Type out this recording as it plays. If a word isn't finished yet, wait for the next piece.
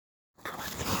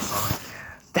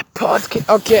podcast.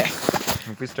 Okay.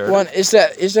 Have we started? One. Is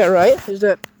that right?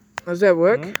 Does that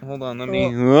work? Hold on, let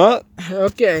me.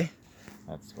 Okay.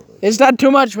 That's totally. Is that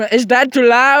too much, man? Is that too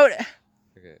loud?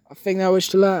 Okay. I think that was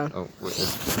too loud. Oh,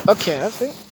 wait. Okay, I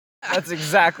think. That's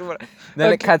exactly what. Then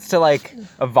Okay. it cuts to like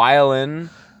a violin,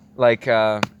 like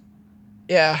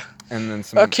Yeah. and then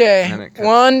some. Okay. And then it cuts.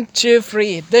 1, 2,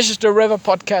 3. This is the River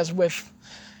Podcast with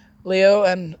Leo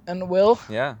and Will.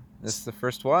 Yeah, this is the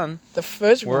first one. The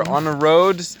first We're one. on a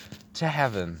road to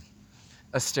heaven,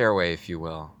 a stairway, if you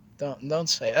will. Don't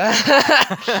say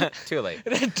that. Too late.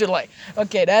 Too late.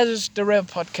 Okay, that is the River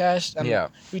Podcast, and Yeah.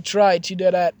 we try to do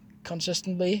that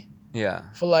consistently Yeah.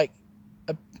 for like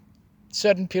a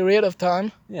certain period of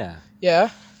time. Yeah. Yeah.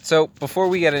 So before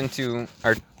we get into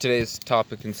our today's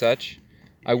topic and such,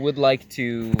 I would like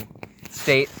to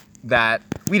state that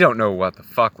we don't know what the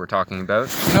fuck we're talking about.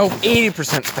 Nope.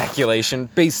 80% speculation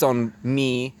based on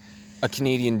me, a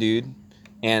Canadian dude,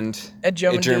 and A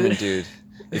German dude.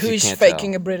 If you who's can't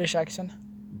faking tell. a British accent.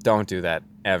 Don't do that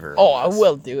ever. Oh, I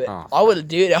will do it. Oh, I will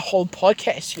do it a whole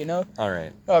podcast, you know? All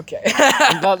right. Okay.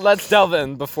 Let's delve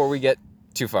in before we get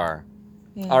too far.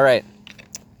 All right.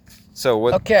 So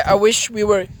what? Okay, I wish we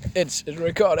were... It's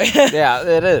recording. Yeah,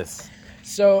 it is.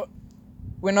 So,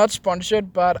 we're not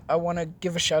sponsored, but I want to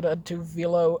give a shout out to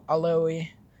Velo Aloe.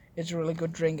 It's a really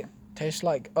good drink. It tastes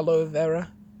like aloe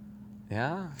vera.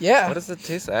 Yeah. Yeah. What does it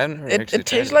taste? I haven't It actually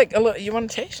tastes tried like aloe. You want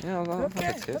to taste? Yeah, I'll have a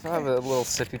taste. I'll have a little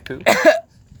sippy poo.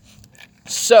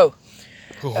 So,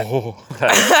 Oh,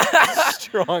 that's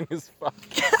strong as fuck.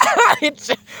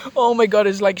 it's... Oh my god,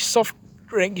 it's like soft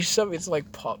drink. It's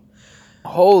like pop.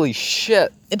 Holy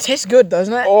shit. It tastes good,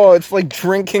 doesn't it? Oh, it's like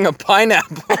drinking a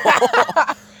pineapple.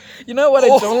 You know what I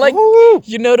don't like? Woo.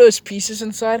 You know those pieces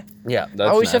inside? Yeah, that's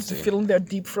I always have nasty. to feel them. They're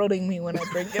deep throating me when I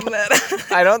drink in that.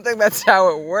 I don't think that's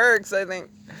how it works. I think.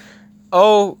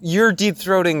 Oh, you're deep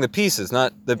throating the pieces,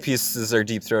 not the pieces are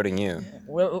deep throating you.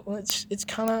 Well, it's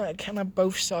kind of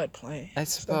both side play. I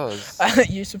suppose.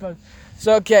 You suppose.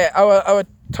 So okay, our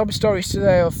top stories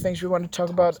today of things we want to talk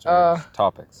about.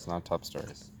 Topics, not top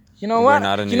stories. You know We're what?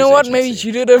 not a You know news what? Maybe agency.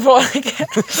 you do the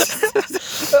podcast.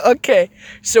 Okay,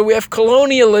 so we have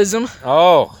colonialism.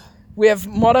 Oh, We have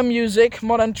modern music,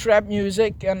 modern trap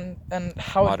music, and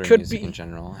how modern it could music be. in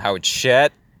general. How it's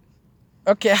shit.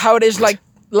 Okay, how it is like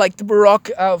the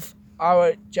Baroque of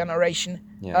our generation.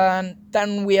 Yeah. And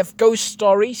then we have ghost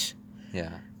stories, Yeah.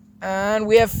 and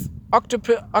we have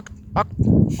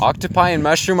Octopi and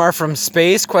mushroom are from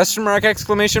space? Question mark!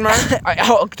 Exclamation mark!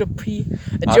 octopi.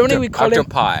 In Germany we call them.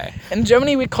 Octopi. In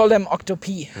Germany we call them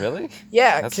octopi. Really?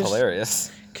 Yeah, That's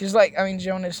hilarious. Because like I mean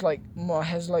German is like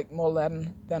has more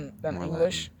Latin than More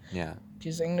English. Latin. Yeah.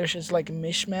 Because English is like a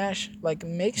mishmash, like a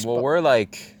mix. Well, but we're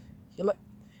like you like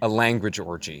a language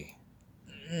orgy.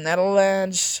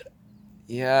 Netherlands.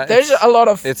 Yeah. There's a lot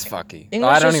of. It's fucky.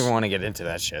 English I don't is- even want to get into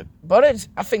that shit. But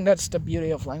I think that's the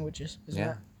beauty of languages, isn't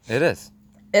Yeah. it? It is.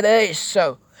 It is.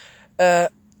 So,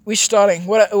 we're starting.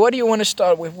 What do you want to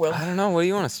start with, Will? I don't know. What do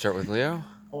you want to start with, Leo?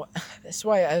 That's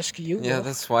why I ask you. Yeah, Will.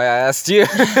 that's why I asked you.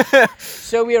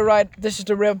 So we are right. This is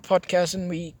the River Podcast, and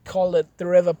we called it the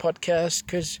River Podcast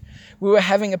because we were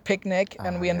having a picnic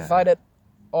and we yeah. invited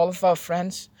all of our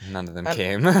friends. None of them And-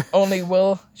 came. Only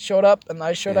Will showed up and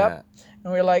I showed Yeah. up,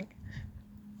 and we are like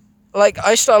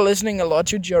I started listening a lot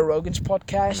to Joe Rogan's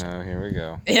podcast. Oh, here we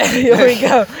go. Yeah, here we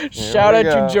go. Shout we out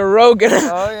go. to Joe Rogan.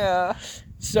 Oh yeah.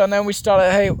 So then we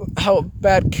started, hey, how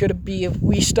bad could it be if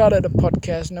we started a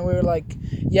podcast? And then we were like,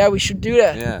 yeah, we should do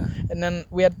that. Yeah. And then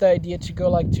we had the idea to go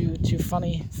like to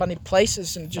funny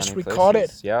places and just Funny record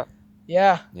places. it. Yeah.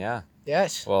 Yeah. Yeah.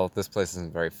 Yes. Well, this place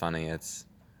isn't very funny. It's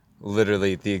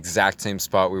literally the exact same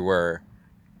spot we were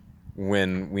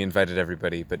when we invited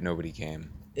everybody, but nobody came.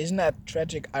 Isn't that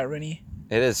tragic irony?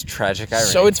 It is tragic irony.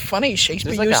 So it's funny.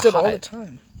 Shakespeare There's like used a it all the hut.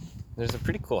 time. There's a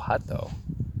pretty cool hut though.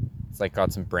 It's like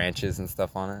got some branches and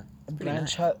stuff on it. A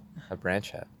branch hut. A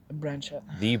branch hut. A branch hut.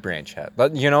 The branch hut.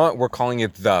 But you know what? We're calling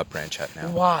it the branch hut now.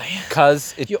 Why?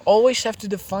 Cause it. You always have to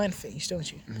define things, don't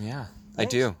you? Yeah, I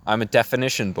do. I'm a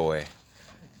definition boy.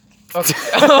 Okay.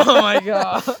 Oh my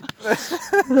god.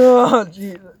 Oh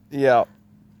Jesus. Yeah.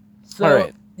 So, All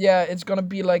right. yeah, it's gonna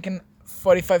be like an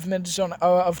 45 minutes or an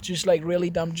hour of just like really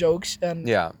dumb jokes, and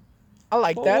Yeah. I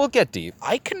like Well, that. we'll get deep.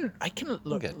 I can get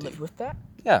live deep. with that.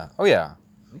 Yeah. Oh yeah.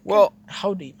 Well.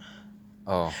 How deep?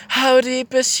 Oh. How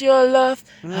deep is your love?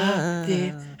 How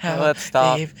deep? How Let's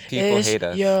stop. deep People is hate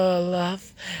us. your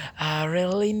love? I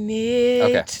really need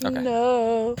Okay, to okay.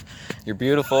 know. You're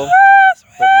beautiful,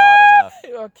 but not enough.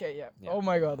 Okay, yeah. Yeah. Oh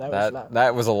my god, that was loud.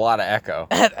 That was a lot of echo.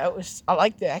 That was. I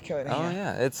like the echo in Oh here.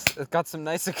 yeah, it's got some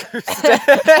nice acoustics.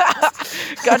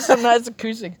 Got some nice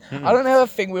acoustics. I don't ever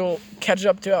think we'll catch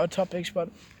up to our topics, but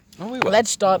Oh, we will. let's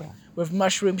start with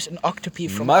mushrooms and octopi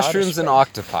from Mushrooms outer and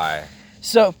space. octopi.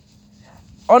 So,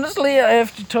 honestly, I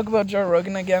have to talk about Joe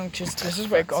Rogan again because this is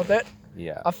where I got that.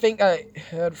 Yeah. I think I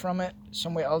heard from it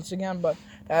somewhere else again, but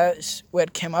that's where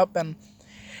it came up, and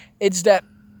it's that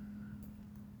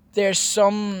there's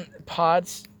some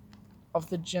parts of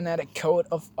the genetic code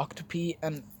of octopi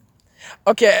and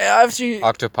okay, I have to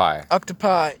Octopi.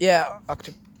 octopi, yeah,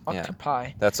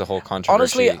 octopi. That's a whole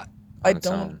controversy. Honestly, I on its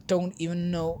own. don't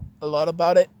even know a lot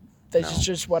about it. This No. is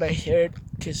just what I heard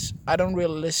because I don't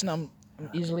really listen. I'm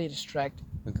easily distracted.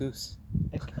 A goose.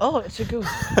 Like, oh, it's a goose.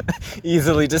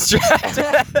 Easily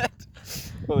distracted.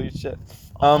 Holy shit.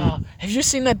 Have you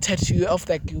seen that tattoo of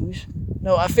that goose?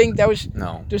 No, I think that was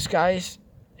No. those guys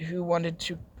who wanted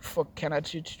to for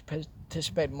Canada to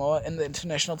participate more in the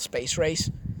international space race.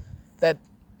 That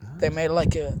they made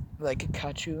like a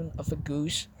cartoon of a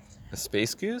goose. A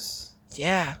space goose?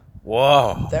 Yeah.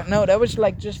 Whoa. That was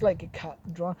like just like a cut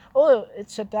drawn. Oh,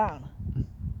 it's set down.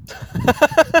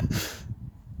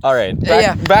 All right.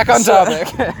 Yeah. Back on So-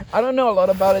 topic. I don't know a lot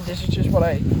about it. This is just what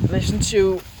I listened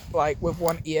to, like with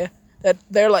one ear. That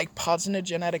they're like parts in the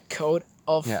genetic code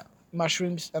of Yeah.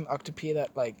 mushrooms and octopi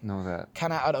that like know that.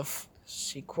 kind of out of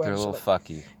sequence. They're a little like,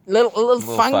 fucky. little little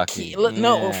funky. fucky.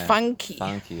 No, Yeah. funky.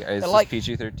 Funky. Is They're this like-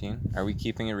 PG-13? Are we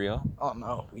keeping it real? Oh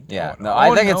no, we don't. Yeah, no, Oh,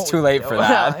 I think no, it's too we late for don't.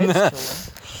 that. It's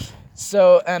too late.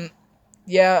 So and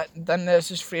yeah, then there's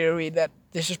this theory that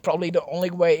this is probably the only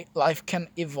way life can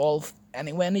evolve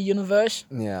anywhere in the universe.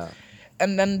 Yeah.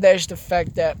 And then there's the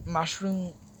fact that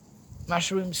mushrooms,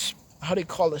 how do you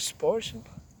call it, spores?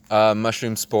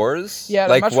 Mushroom spores? Yeah,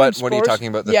 the like mushroom what are you spores. talking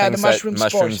about? The Yeah, things the mushroom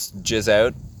that mushrooms jizz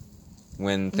out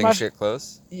when things Mush- get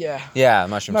close? Yeah, Yeah,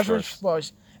 mushroom mushroom spores.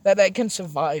 spores that they can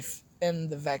survive in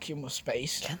the vacuum of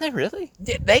space. Can they really?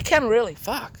 They can really.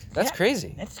 Fuck. That's Yeah.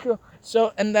 crazy. That's cool.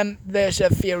 So and then there's a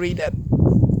theory that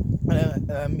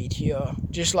a meteor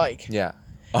just like Yeah.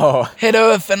 Oh. hit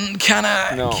Earth and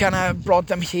No. kind of brought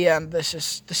them here, and this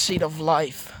is the seed of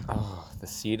life. Oh, the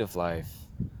seed of life.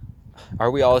 Are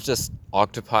we all just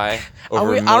octopi Aren't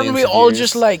over we millions of all years?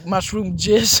 just like mushroom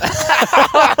jizz?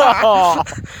 Oh,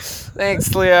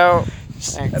 thanks, Leo.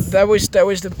 Thanks. that was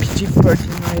the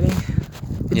PG-13 rating.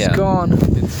 It's Yeah. gone.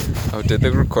 Oh, did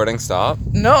the recording stop?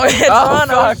 No, it's Oh, on.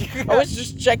 fuck. I was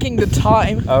just checking the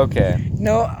time. Okay.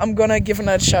 No, I'm gonna give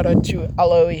another shout out to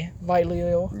Aloe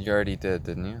Vailio. You already did,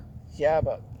 didn't you? Yeah,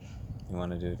 but You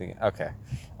want to do it again? Okay.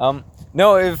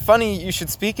 No, it's funny you should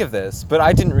speak of this, but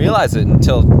I didn't realize it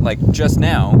until like just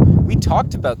now. We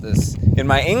talked about this in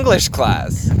my English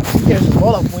class. there's a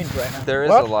lot of wind right now. There is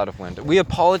What? a lot of wind. We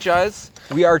apologize.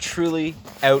 We are truly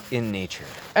out in nature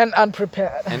And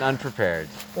unprepared. and unprepared.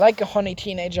 Like a honey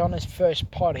teenager on his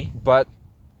first party. But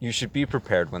you should be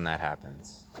prepared when that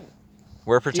happens.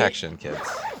 Wear protection, kids.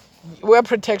 Wear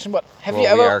protection, but have Well, you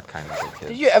ever... we are kind of good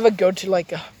kids. Did you ever go to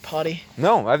like a party?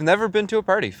 No, I've never been to a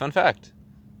party. Fun fact.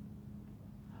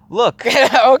 Look,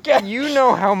 Okay. you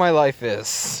know how my life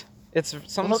is. It's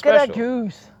something Look special. at that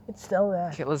goose. It's still there.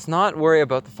 Okay, let's not worry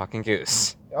about the fucking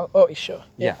goose. Oh, sure.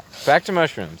 Yeah. Back to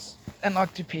mushrooms An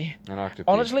octopi. and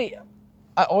octopi. Honestly,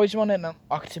 I always wanted an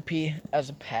octopi as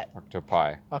a pet.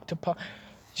 Octopi. Octopi.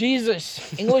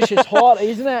 Jesus, English is hard,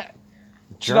 isn't it?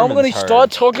 So now I'm German's gonna hard.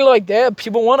 start talking like that.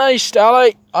 People want to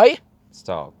start like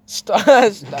Stop. stop.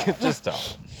 Just stop.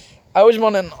 I always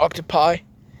want an octopi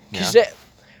because Yeah.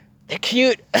 they're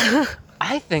cute.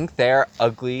 I think they're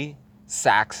ugly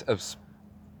sacks of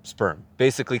sperm,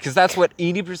 basically, because that's what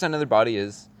 80% of their body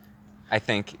is. I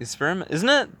think is sperm, isn't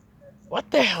it?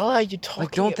 What the hell are you talking?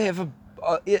 Like, don't they have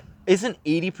isn't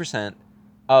 80%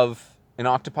 of an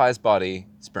octopi's body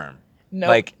sperm? No,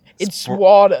 like, it's spor-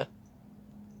 water.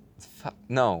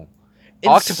 No.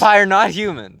 It's- Octopi are not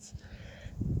humans.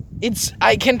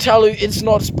 I can tell you, it's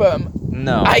not sperm.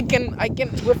 No. I can,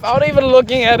 without even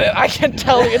looking at it, I can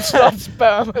tell you it's not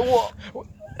sperm.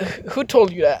 Who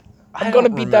told you that? I'm gonna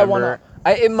beat that one up.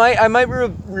 I might.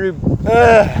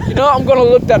 You know, I'm gonna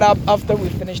look that up after we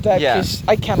finish that Yeah. because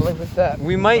I can't live with that.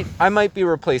 I might be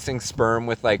replacing sperm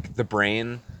with like the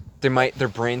brain. Their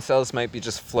brain cells might be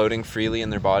just floating freely in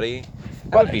their body.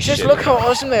 That would But be just shitty. look how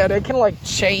awesome they are. They can like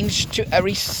change to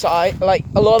every side. Like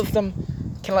a lot of them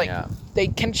can like Yeah. they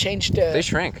can change the They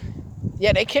shrink.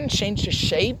 yeah they can change the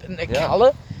shape and the Yeah.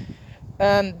 color,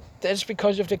 and that's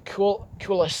because of the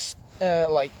coolest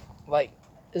like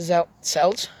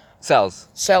cells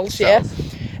Cells. yeah.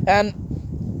 And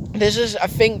this is I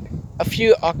think a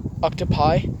few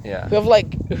octopi Yeah.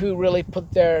 who really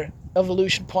put their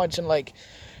evolution points in like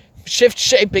shift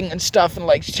shaping and stuff and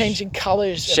like changing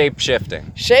colors. Shape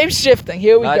shifting. Shape shifting.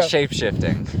 Here we Not go. shape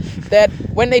shifting. That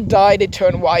when they die, they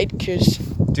turn white because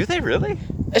Do they really?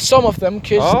 some of them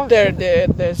because Oh, their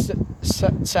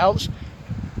cells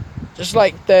just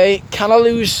like they kind of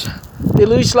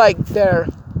lose like their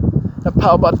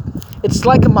power, but it's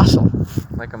like a muscle.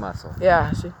 Like a muscle.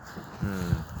 Yeah. See.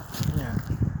 Hmm. Yeah.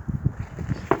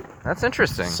 That's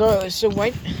interesting. So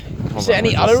wait. Hold Is there on,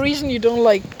 any we're other just- reason you don't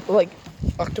like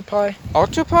octopi?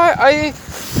 Octopi,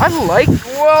 I like.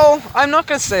 Well, I'm not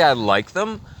gonna say I like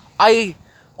them. I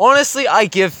honestly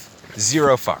give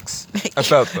 0 fucks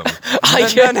about them.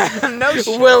 No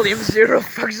shit. William, 0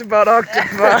 fucks about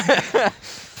octopi.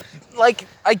 Like,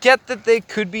 I get that they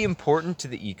could be important to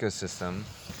the ecosystem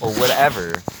or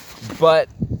whatever, but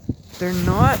they're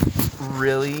not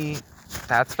really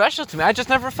that special to me. I just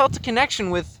never felt a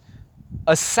connection with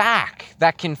a sack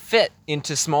that can fit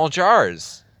into small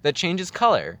jars that changes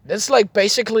color. That's like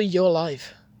basically your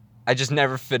life. I just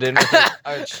never fit in with a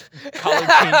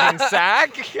color-changing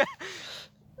sack.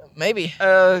 Maybe.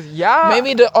 Yeah.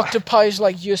 Maybe the octopi is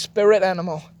like your spirit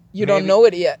animal. You don't Maybe. know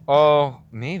it yet. Oh,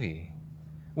 maybe.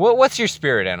 What's your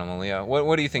spirit animal, Leo?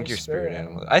 What do you think My your spirit spirit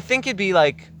animal is? I think it'd be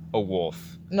like a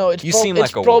wolf. No, it's You seem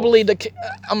like a probably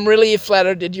I'm really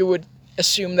flattered that you would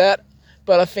assume that,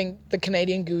 but I think the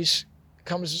Canadian goose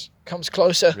comes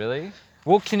closer. Really?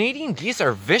 Well, Canadian geese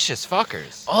are vicious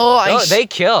fuckers. Oh, They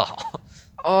kill.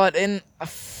 Oh, and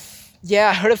yeah,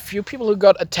 I heard a few people who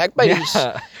got attacked by these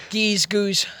geese,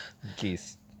 goose.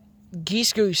 Geese.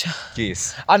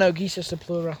 Geese. I know geese is the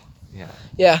plural. Yeah.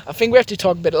 Yeah, I think we have to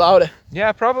talk a bit louder.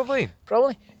 Yeah, probably.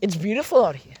 Probably. It's beautiful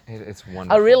out here. It's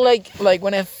wonderful. I really like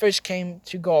when I first came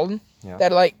to Golden, Yeah.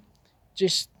 that like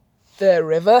just the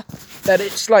river, that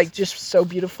it's like just so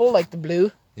beautiful, like the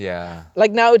blue. Yeah.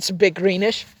 Like now it's a bit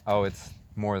greenish. Oh, it's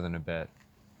more than a bit.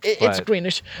 It's But-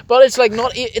 greenish, but it's like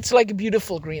not. It's like a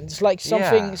beautiful green. It's like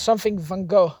Yeah. something Van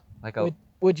Gogh Like a.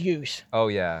 would use. Oh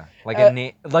yeah. Like Uh,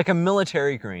 like a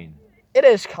military green. It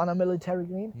is kind of military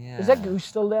green. Is that Yeah. goose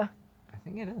still there? I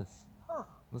think it is. Huh.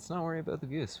 Let's not worry about the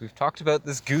goose. We've taled about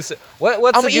this goose. What's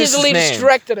I'm the goose's easily name?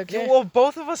 distracted. Okay. Well,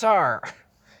 both of us are.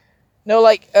 No,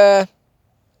 like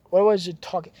what was it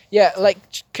talking? Yeah, like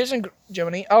cause in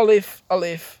Germany, I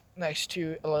live next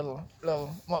to a little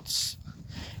what's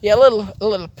a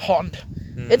little pond.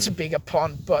 It's a bigger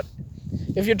pond, but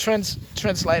if you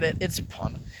translate it, it's a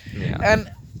pond, Yeah.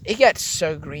 and it gets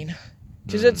so green,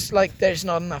 cause it's like there's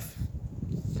not enough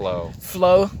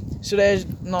flow, so there's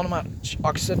not much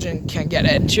oxygen can get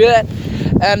into it,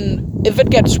 and if it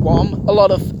gets warm, a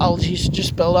lot of algae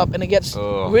just build up, and it gets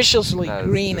Ugh, viciously that is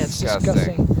green. disgusting. It's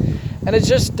disgusting, and it's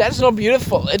just that's not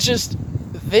beautiful. It's just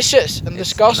vicious and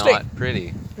disgusting. It's not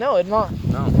pretty. No, it's not.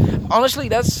 No. Honestly,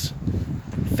 that's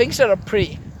things that are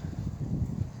pretty.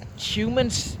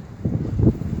 Humans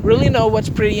really know what's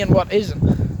pretty and what isn't.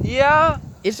 Yeah,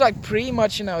 It's like pretty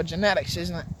much in our genetics,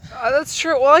 isn't it? that's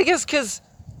true. Well, I guess because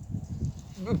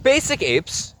basic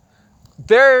apes,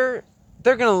 they're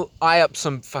gonna eye up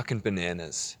some fucking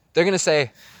bananas. They're gonna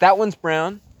say that one's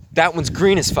brown, that one's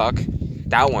green as fuck,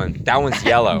 that one's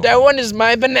yellow. That one is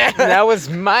my banana. That was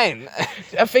mine.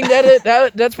 I think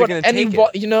that's what gonna Andy take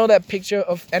it. you know that picture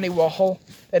of Andy Warhol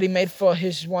that he made for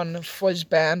his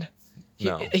band.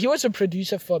 No. He was a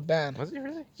producer for a band. Was he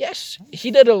really? Yes,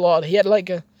 he did a lot. He had like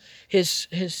his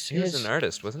He was an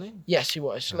artist, wasn't he? Yes, he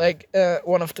was like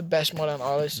one of the best modern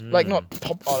artists. Like not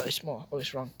pop artists, more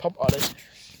always wrong. Pop artists.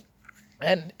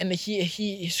 And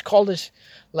he's called his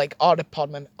like art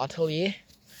department atelier.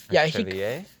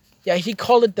 Atelier? He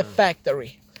called it the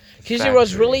factory, because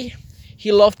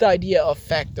he loved the idea of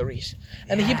factories,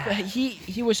 and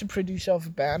he was a producer of a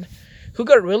band, who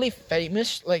got really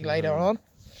famous like later on,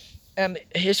 and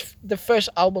the first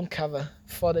album cover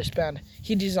for this band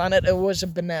he designed it. It was a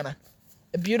banana,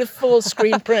 a beautiful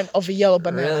screen print of a yellow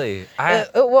banana. Really?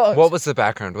 It was. What was the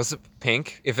background? Was it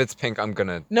pink? If it's pink, I'm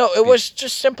gonna. No, it was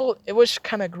just simple. It was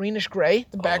kind of greenish gray,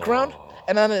 the background,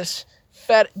 and then it's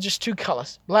just two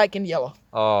colors, black and yellow.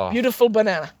 Oh, Beautiful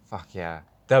banana. fuck yeah!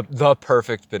 The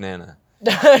perfect banana.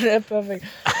 Perfect.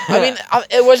 I mean,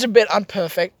 it was a bit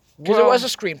unperfect because it Well- was a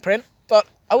screen print, but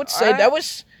I would say I- that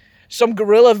was some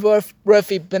gorilla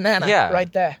worthy banana Yeah.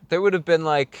 right there. There would have been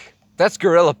like, that's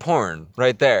gorilla porn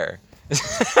right there.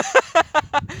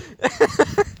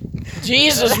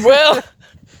 Jesus, Will.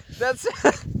 That's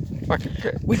fucking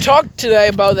great. We talked today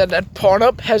about that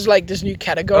Pornhub has like this new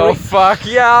category. Oh fuck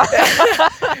yeah!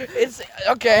 It's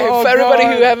okay Oh, for everybody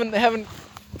God. who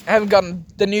haven't gotten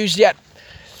the news yet.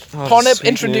 Oh, Pornhub sweet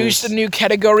introduced news. a new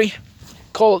category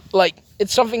called like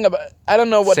it's something about, I don't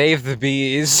know what. Save the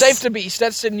bees. Save the bees.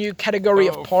 That's the new category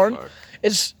of porn. Fuck.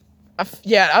 It's,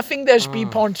 I think there's bee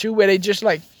porn too, where they just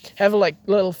like have like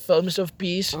little films of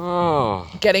bees Oh.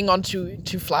 getting onto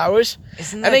flowers,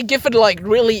 Isn't and they that... give it like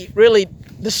really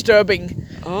disturbing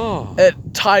Oh.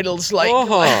 titles, like,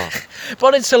 Oh.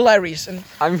 but it's hilarious. And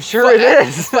I'm sure it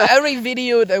is. for every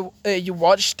video that you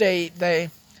watch, they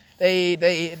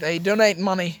donate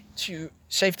money to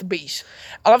save the bees.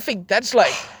 And I think that's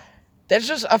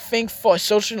just, I think, for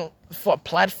a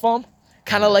platform,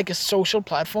 kind of like a social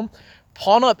platform.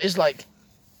 Pornhub is like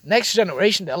next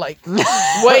generation. They're like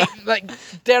wait, like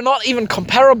they're not even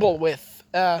comparable with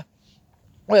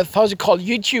how's it called,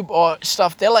 YouTube or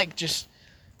stuff. They're like just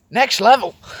next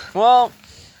level. Well,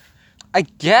 I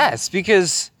guess,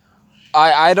 because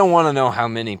I don't want to know how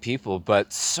many people,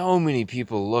 but so many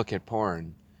people look at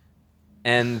porn.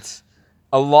 And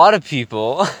a lot of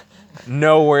people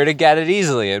know where to get it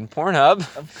easily, and Pornhub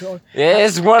Of course.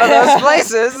 is one of those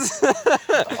places.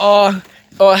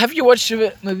 Have you watched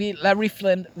the movie Larry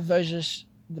Flint versus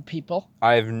the People?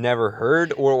 I've never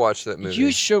heard or watched that movie.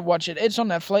 You should watch it. It's on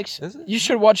Netflix. Is it? You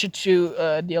should watch it too,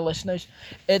 dear listeners.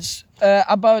 It's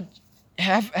about.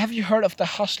 Have you heard of the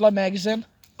Hustler magazine?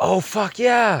 Oh, fuck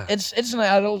yeah. It's an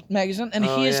adult magazine, and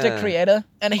Oh, he is the yeah. creator,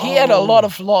 and he had a lot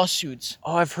of lawsuits.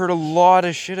 Oh, I've heard a lot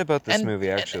of shit about this And movie,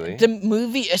 actually. The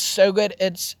movie is so good.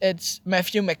 It's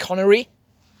Matthew McConaughey.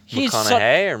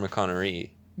 McConaughey or McConaughey?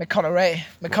 McConaughey.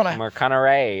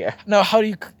 McConaughey. No, how do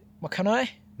you McConaughey?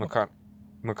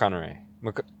 McConaughey.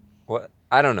 What?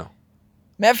 I don't know.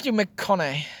 Matthew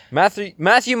McConaughey. Matthew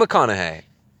McConaughey.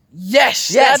 Yes,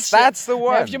 That's the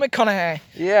one. Matthew McConaughey.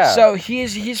 Yeah. So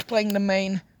he's playing the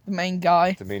main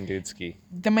guy, the main dude ski.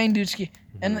 the main dudeski,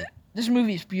 and this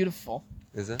movie is beautiful.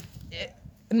 Is it?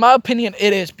 In my opinion,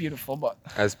 it is beautiful, but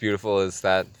As beautiful as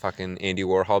that fucking Andy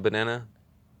Warhol banana?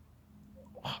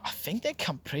 I think they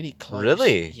come pretty close.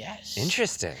 Really? Yes.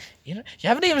 Interesting. You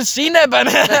haven't even seen that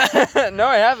banana. No,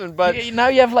 I haven't, but Now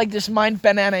you have like this mind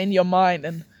banana in your mind,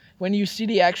 and when you see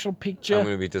the actual I'm picture,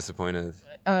 gonna be disappointed.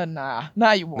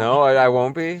 nah, you won't. No, I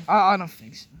won't be. I don't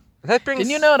think so. That brings.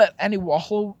 Didn't you know that Andy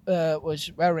Warhol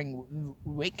was wearing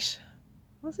wigs?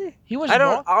 Was he? He was I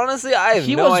don't. bald. Honestly, I have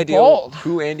He no was idea bald.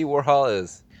 who Andy Warhol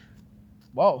is.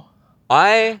 Whoa.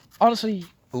 I Honestly,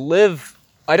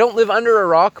 don't live under a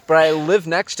rock, but I live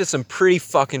next to some pretty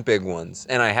fucking big ones,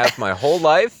 and I have my whole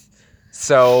life.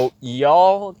 So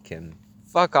y'all can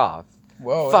fuck off.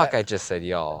 whoa. Fuck! I just said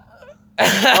y'all.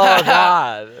 Oh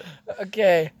God.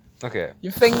 Okay. Okay. You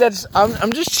think that's?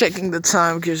 I'm just checking the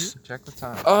time because. Check the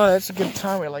time. Oh, that's a good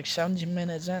time. We're like 17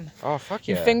 minutes in. Oh fuck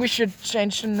You yeah. think we should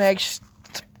change the next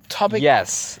topic?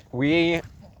 Yes, we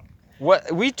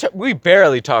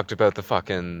barely talked about the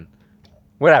fucking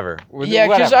whatever. Yeah,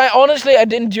 because I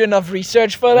didn't do enough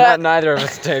research for that. Neither of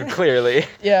us did, clearly.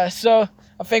 Yeah, so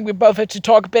I think we both have to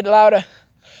talk a bit louder.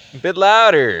 A bit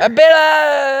louder. A bit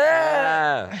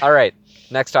louder. All right,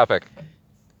 next topic.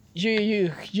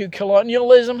 You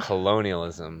colonialism.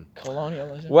 Colonialism.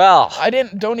 Colonialism. Well,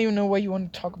 Don't even know why you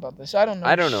want to talk about this. I don't know.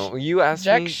 I don't know. You asked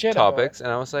Jack me shit about topics, and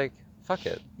I was like, fuck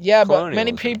it. Yeah, but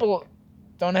many Colonialism. people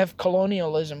don't have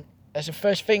colonialism as the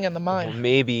first thing in the Well, mind.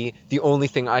 maybe the only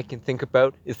thing I can think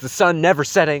about is the sun never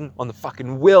setting on the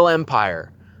fucking Will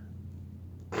Empire.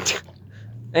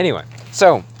 Anyway,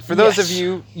 so for those of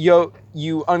Yes.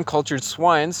 you uncultured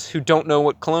swines who don't know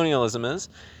what colonialism is,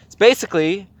 it's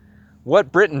basically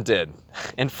what Britain did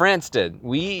and France did.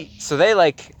 So they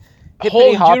like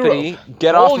Whole hippity hoppity,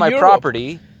 get Whole off my Europe.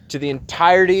 property to the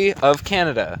entirety of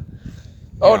Canada.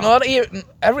 Oh, know. not even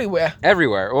everywhere.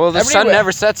 Everywhere. Well, the sun Everywhere.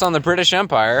 never sets on the British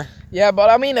Empire. Yeah, but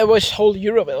I mean, it was whole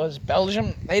Europe. It was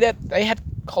Belgium. They had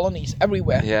colonies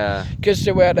everywhere Yeah. because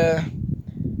they were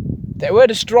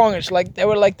the strongest. Like they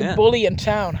were like the Yeah. bully in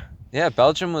town. Yeah,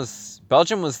 Belgium was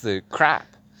the crap.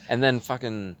 And then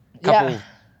fucking couple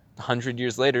hundred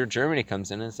years later, Germany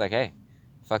comes in and it's like, hey,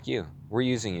 fuck you. We're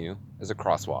using you as a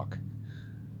crosswalk.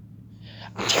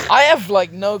 I have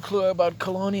like no clue about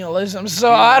colonialism,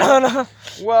 so I don't know.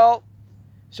 Well,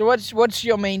 So what's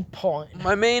your main point?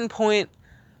 my main point,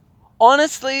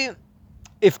 honestly,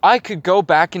 if I could go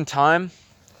back in time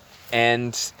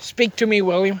and... Speak to me,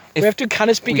 William. We If have to kind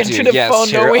of speak we into do, the yes, phone,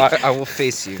 here, don't we? I will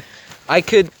face you.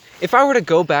 If I were to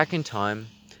go back in time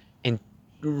and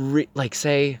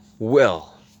say,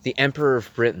 Will, the Emperor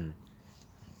of Britain,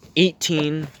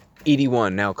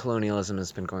 1881. Now, colonialism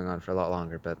has been going on for a lot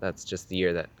longer, but that's just the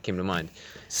year that came to mind.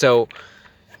 So,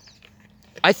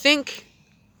 I think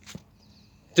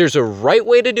there's a right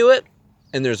way to do it,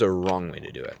 and there's a wrong way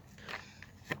to do it.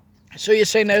 So you're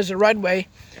saying there's a right way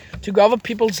to go over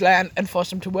people's land and force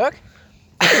them to work?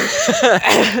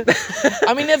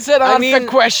 I mean, it's an unfair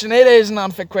question. It is an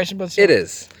unfair question, but It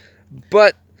is.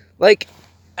 But, like...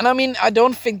 And I mean, I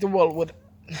don't think the world would...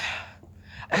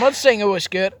 I'm not saying it was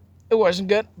good. It wasn't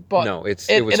good, but... No,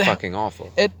 it was fucking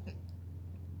awful.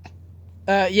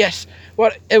 Yes.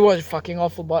 Well, it was fucking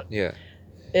awful, but... Yeah.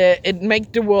 It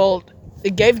made the world...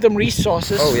 It gave them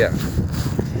resources. Oh, yeah.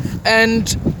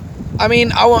 And... I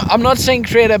mean, I'm not saying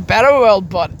create a better world,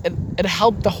 but it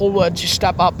helped the whole world to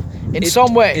step up in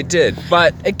some way. It did,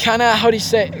 but... It kind of, how do you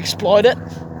say, exploit it?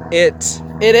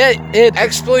 It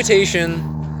exploitation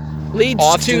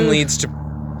often leads to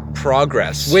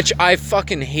progress, which I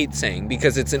fucking hate saying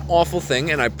because it's an awful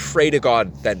thing, and I pray to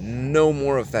God that no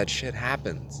more of that shit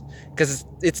happens because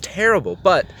it's terrible.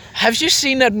 But have you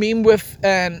seen that meme with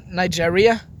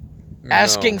Nigeria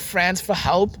asking France for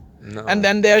help? No. And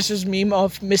then there's this meme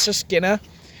of Mr. Skinner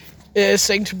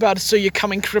saying about, so you're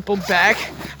coming crippled back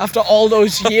after all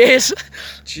those years.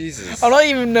 Jesus. I don't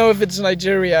even know if it's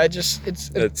Nigeria.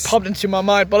 It popped into my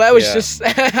mind, but I was just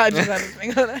I just had to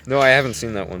think on that. No, I haven't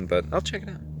seen that one, but I'll check it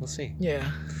out. We'll see. Yeah.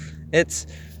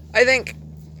 I think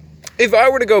if I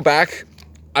were to go back,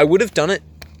 I would have done it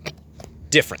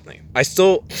differently. I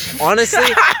still, honestly,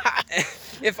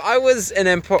 if I was an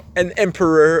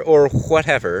emperor or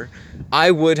whatever,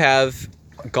 I would have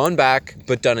gone back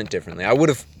but done it differently. I would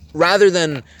have, rather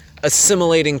than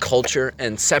assimilating culture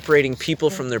and separating people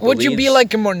from their beliefs. Would you be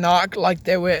like a monarch like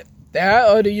they were there,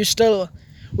 or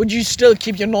would you still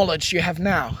keep your knowledge you have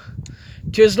now?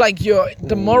 Because like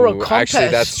the moral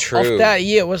compass of that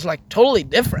year was like totally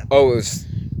different. Oh, it was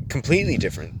completely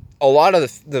different. A lot of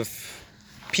the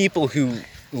people who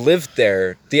lived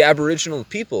there, the Aboriginal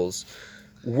peoples,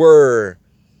 were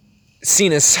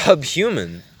seen as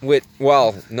subhuman.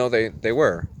 No, they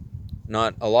were.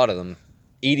 Not a lot of them.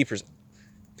 80%.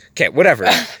 Okay, whatever.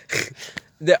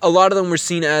 A lot of them were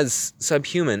seen as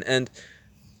subhuman. And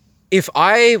if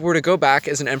I were to go back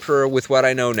as an emperor with what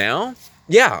I know now,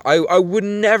 yeah, I would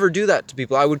never do that to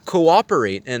people. I would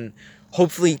cooperate and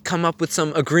hopefully come up with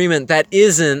some agreement that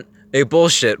isn't a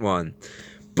bullshit one.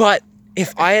 But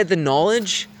if I had the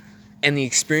knowledge and the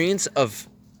experience of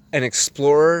an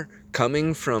explorer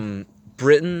coming from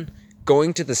Britain,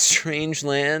 going to the strange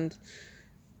land,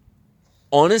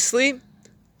 honestly,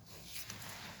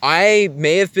 I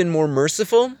may have been more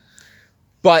merciful,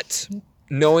 but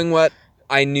knowing what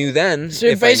I knew then... So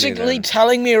you're basically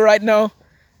telling me right now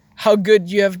how good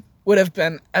you would have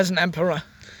been as an emperor.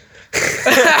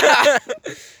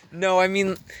 No, I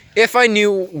mean, if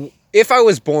I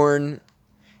was born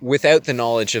without the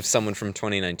knowledge of someone from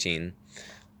 2019,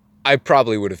 I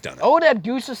probably would have done it. Oh, that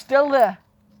goose is still there.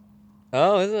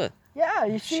 Oh, is it? Yeah,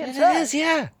 you see it is,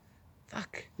 yeah.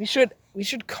 Fuck. We should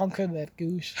conquer that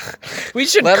goose.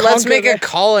 Let's make a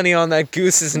colony on that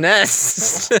goose's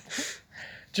nest.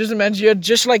 Just imagine you're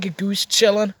just like a goose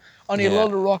chilling on your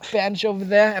little rock bench over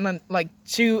there, and then like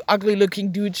two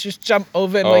ugly-looking dudes just jump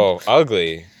over and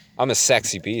ugly. I'm a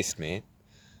sexy beast, mate.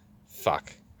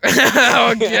 Fuck.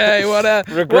 Okay,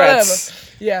 whatever. Regrets.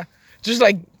 Whatever. Yeah, just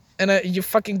like, and your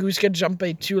fucking goose get jumped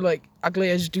by two like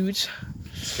ugly-ass dudes.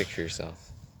 Just picture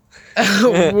yourself.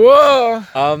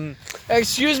 Whoa.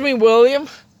 Excuse me, William.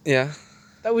 Yeah.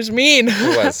 That was mean.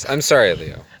 It was. I'm sorry,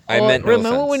 Leo. I meant no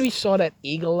remember offense. when we saw that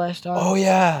eagle last time? Oh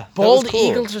yeah. Bald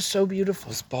cool. eagles are so beautiful. It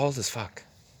was bald as fuck.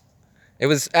 It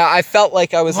was. I felt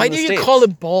like I was. Why in the do you States. call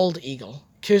it bald eagle?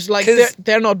 Because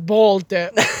they're not bald.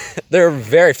 They're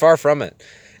very far from it.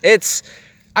 I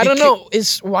don't know.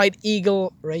 Is white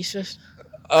eagle racist?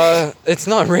 It's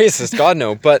not racist. God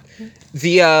no. But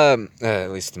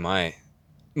at least in my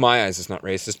eyes, it's not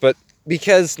racist. But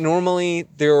because normally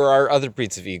there are other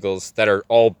breeds of eagles that are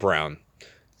all brown.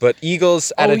 But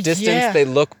eagles, at a distance, they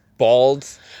look bald.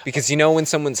 Because you know when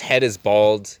someone's head is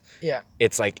bald,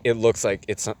 it's like, it looks like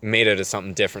it's made out of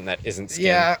something different that isn't skin.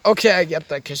 Yeah, okay, I get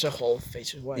that, because the whole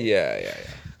face is white. Yeah.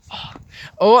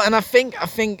 Oh, and I think it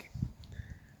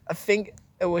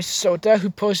was Sota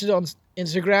who posted on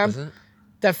Instagram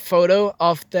that photo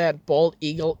of that bald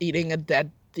eagle eating a dead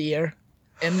deer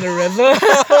in the river.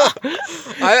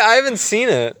 I haven't seen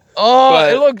it.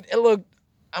 Oh, it looked.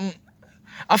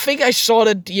 I think I saw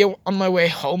the deer on my way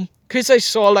home because I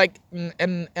saw like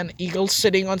an eagle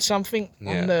sitting on something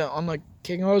on the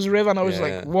King Hose River, and I was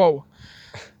like, "Whoa,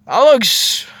 that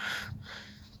looks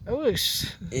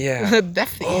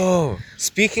definitely." Oh,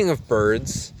 speaking of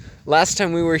birds, last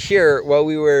time we were here, while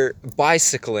we were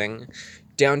bicycling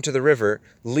down to the river,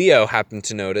 Leo happened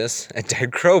to notice a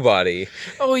dead crow body.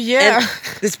 Oh yeah. And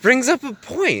this brings up a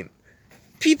point.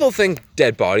 People think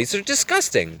dead bodies are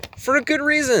disgusting for a good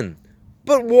reason.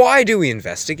 But why do we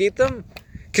investigate them?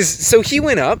 So he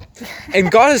went up and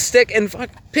got a stick and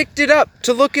picked it up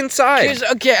to look inside. 'Cause,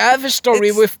 okay, I have a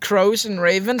story with crows and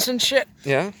ravens and shit.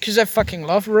 Yeah. Because I fucking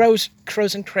love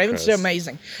crows and cravens. They're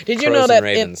amazing. Did you Crows know that? and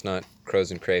ravens, not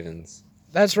crows and cravens.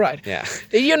 That's right. Yeah.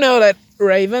 Did you know that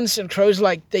ravens and crows,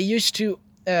 like, they used to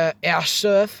air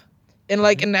surf? In,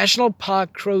 like, a national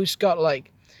park, crows got,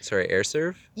 like... Sorry, air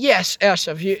serve? Yes, air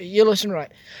surf. You listen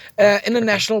right. In a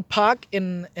national park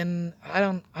in I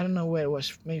don't know where it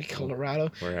was. Maybe Colorado.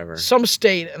 Wherever. Some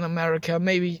state in America.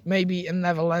 Maybe in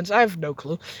Netherlands. I have no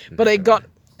clue. But they got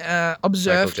Michael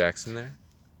observed. Jackson there?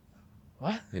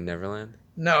 What? In Neverland?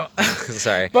 No.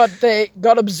 Sorry. But they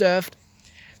got observed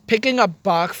picking up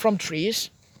bark from trees,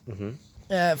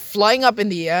 flying up in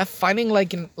the air, finding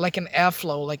like an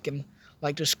airflow,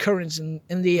 like there's currents in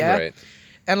the air, Right.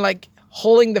 and like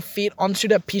holding the feet onto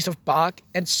that piece of bark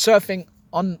and surfing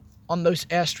on those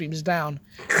airstreams down.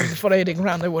 Before they hit the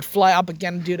ground, they would fly up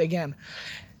again and do it again.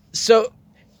 So,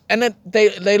 and then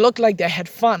they looked like they had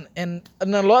fun. And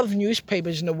in a lot of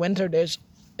newspapers in the winter,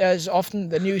 there's often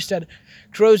the news that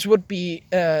crows would be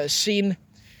seen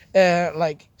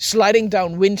like sliding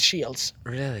down windshields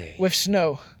Really? with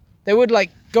snow. They would like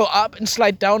go up and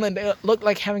slide down, and they look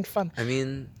like having fun. I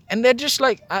mean, And they're just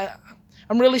like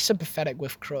I'm really sympathetic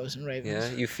with crows and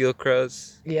ravens. yeah, you feel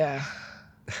crows? Yeah.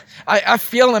 I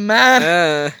feel them,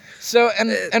 man. So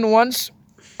and once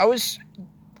I was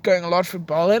going a lot for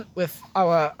Berlin with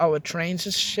our trains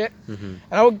and shit, and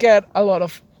I would get a lot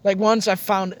of like once I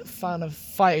found a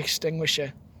fire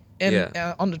extinguisher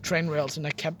on the train rails, and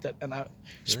I kept it, and I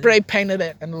spray painted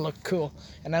it, and it looked cool,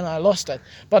 and then I lost it.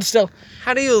 But still,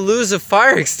 How do you lose a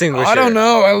fire extinguisher? I don't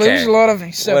know. I lose Okay. a lot of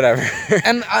things. So, Whatever.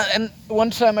 and one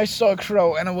time I saw a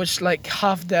crow, and it was like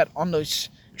half dead on those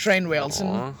train rails, and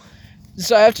Aw.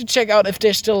 so I have to check out if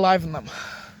they're still alive in them,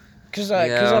 because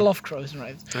Yeah. I love crows and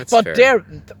ravens. That's But fair.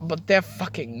 they're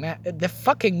fucking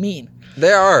mean.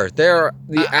 They're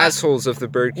the assholes of the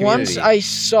bird community. Once I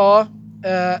saw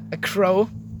a crow,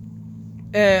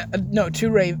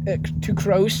 two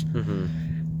crows.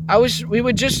 We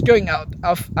were just going out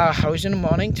of our house in the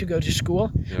morning to go to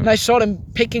school, and I saw them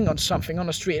picking on something on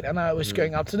the street, and I was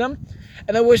going up to them,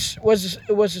 and it was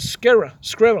a squirrel.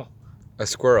 A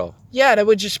squirrel. Yeah, they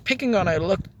were just picking on it.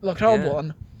 It looked horrible, Yeah.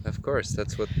 and Of course,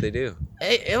 that's what they do.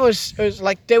 it was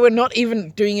like they were not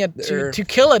even doing it to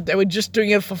kill it. They were just doing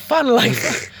it for fun. Like,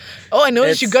 oh, I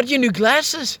noticed you got your new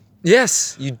glasses.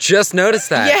 Yes, you just noticed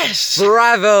that. Yes.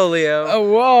 Bravo, Leo.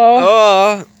 Oh,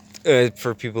 wow.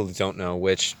 For people who don't know,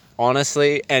 which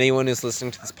honestly, anyone who's listening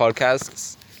to this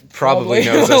podcast probably Probably.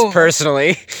 knows us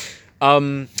personally.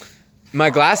 My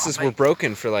glasses were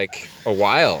broken for like a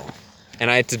while, and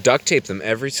I had to duct tape them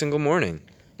every single morning.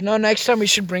 You know, next time we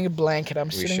should bring a blanket. I'm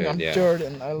sitting should, on yeah. dirt,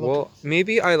 and I look. Well,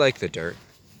 maybe I like the dirt.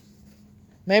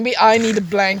 Maybe I need a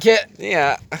blanket.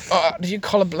 Yeah. Do you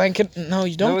call a blanket? No,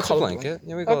 you don't No, it's call a it blanket.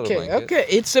 Yeah, we call it a blanket. Okay,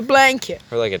 it's a blanket.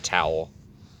 Or like a towel.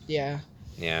 Yeah.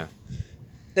 Yeah.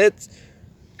 It's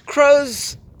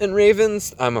crows and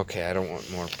ravens. I'm okay. I don't want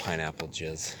more pineapple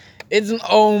jizz. It's an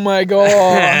oh my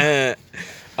god.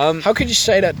 How How could you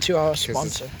say that to our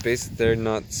sponsor? They're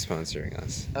not sponsoring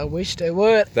us. I wish they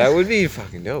would. That would be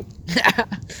fucking dope.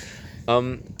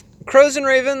 Crows and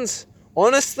ravens,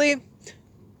 honestly,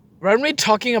 Weren't we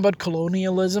talking about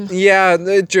colonialism? yeah,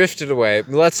 they drifted away.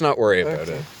 Let's not worry about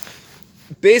Okay.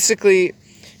 it. Basically,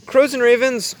 crows and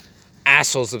ravens,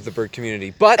 assholes of the bird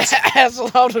community. But Asshole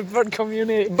out of bird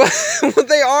community. but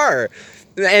they are.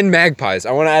 And magpies.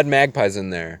 I want to add magpies in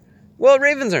there. Well,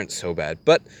 ravens aren't so bad,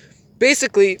 but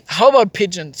basically, How about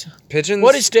pigeons? pigeons.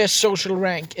 What is their social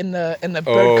rank in the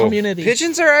bird community?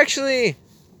 Pigeons are actually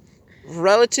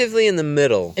relatively in the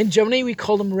middle. In Germany, we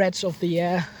call them rats of the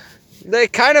air. They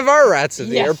kind of are rats of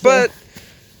the Yeah. air, but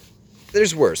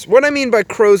there's worse. What I mean by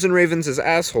crows and ravens as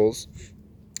assholes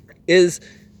is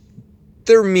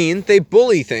they're mean, they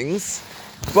bully things,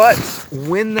 but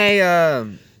when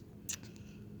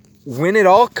it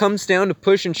all comes down to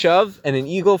push and shove and an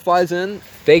eagle flies in,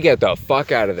 they get the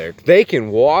fuck out of there. They can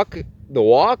walk the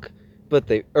walk, but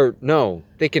they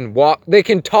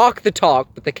can talk the talk,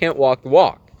 but they can't walk the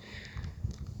walk.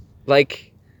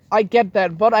 Like, I get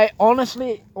that, but I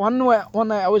honestly, one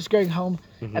night I was going home,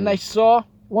 and I saw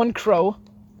one crow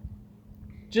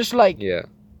just like yeah.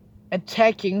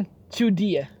 attacking two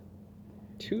deer.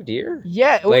 2 deer?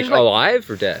 Yeah, it Like was like alive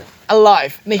or dead?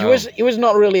 alive. No, Oh. he was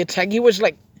not really attacking. He was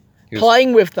like He was-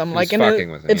 playing with them, he like was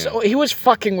fucking with them, yeah. He was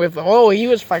fucking with them. Oh, he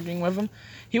was fucking with them.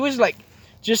 He was like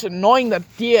just annoying that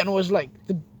deer, and was like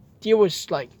the deer was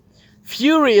like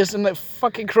furious, and the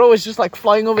fucking crow was just like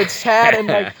flying over its head and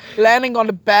like landing on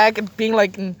the back and being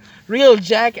like a real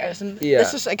jackass. And Yeah.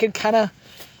 this is I can kind of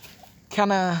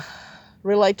kind of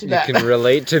relate to You that. can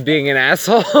relate to being an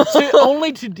asshole.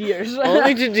 Only to deers.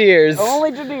 Only to deers.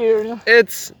 Only to deers.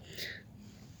 It's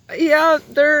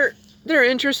they're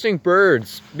interesting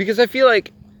birds because I feel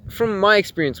like from my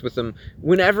experience with them,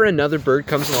 whenever another bird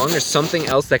comes along or something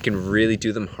else that can really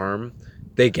do them harm,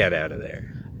 they get out of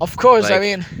there. Of course, I Like-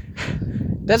 mean,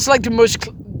 that's like the most,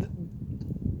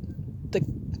 the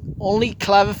only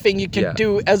clever thing you can Yeah.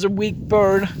 do as a weak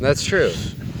bird That's true.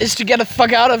 is to get the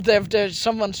fuck out of there if there's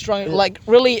someone strong. Like,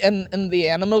 really, in the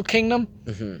animal kingdom,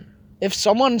 if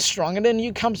someone stronger than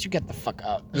you comes, you get the fuck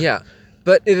out. Yeah,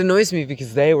 but it annoys me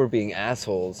because they were being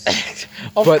assholes.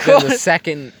 Of But course. then the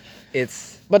second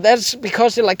it's But that's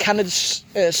because they're like kind of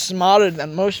smarter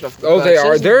than most of the oh they birds,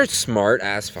 are isn't it? they're smart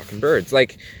ass fucking birds.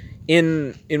 Like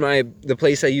in the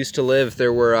place I used to live,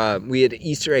 there were we had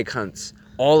Easter egg hunts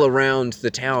all around the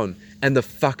town, and the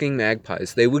fucking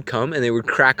magpies, they would come and they would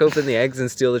crack open the eggs and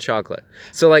steal the chocolate.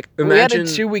 So like We had imagine it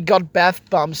too. We got bath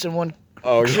bombs, and one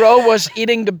oh crow was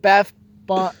eating the bath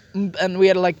bomb, and we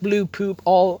had like blue poop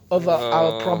all over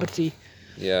our Oh. property.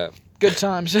 yeah. Good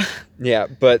times. Yeah,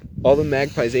 but all the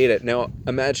magpies ate it. Now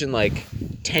imagine like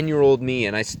 10-year-old me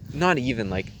and not even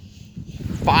like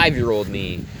 5-year-old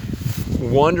me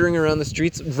wandering around the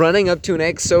streets, running up to an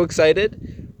egg so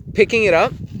excited, picking it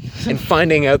up and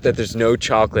finding out that there's no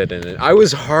chocolate in it. I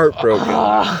was heartbroken.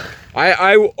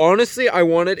 I honestly, I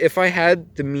wanted, if I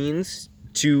had the means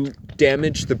to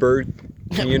damage the bird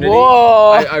community,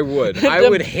 Whoa. I would. I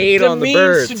would hate on the means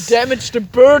birds. to damage the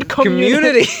bird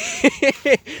community.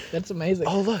 That's amazing.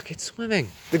 Oh look, it's swimming.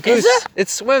 The goose. it?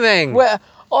 It's swimming. Where?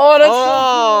 Oh, that's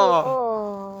Oh. so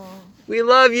cool. We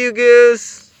love you,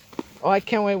 goose. Oh, I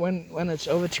can't wait when it's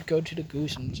over to go to the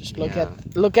goose and just look Yeah.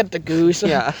 at the goose.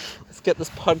 Yeah. Let's get this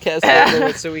podcast over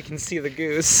with so we can see the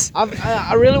goose.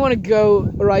 I really want to go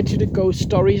right to the ghost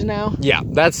stories now, Yeah,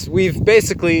 we've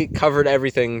basically covered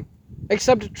everything.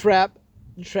 except the trap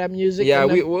music. Yeah,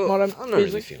 and the I'm modern not really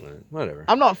music. feeling it. Whatever.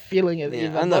 I'm not feeling it Yeah,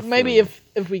 either. I'm But not maybe feeling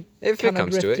if we If it kinda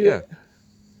comes to drift it, yeah.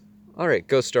 All right,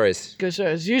 ghost stories. Go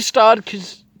stories. You start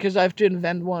because I have to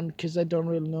invent one because I don't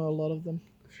really know a lot of them.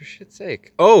 For shit's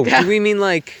sake. Oh, do we mean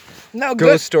like No,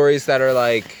 ghost stories that are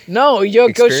like... No, your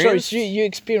ghost Experienced? stories you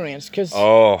experience because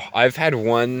Oh, I've had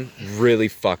one really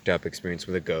fucked up experience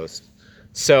with a ghost.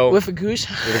 So... with a goose.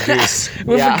 with a goose.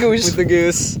 With Yeah, a goose. With a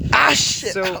goose. Ah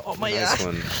shit! So, Oh my nice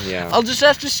god! one. Yeah. I'll just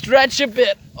have to stretch a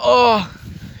bit. Oh,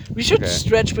 we should Okay.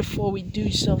 stretch before we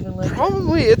do something like that.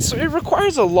 Probably. It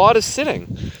requires a lot of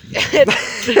sitting.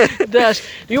 It does.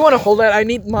 Do you want to hold that? I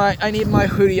need my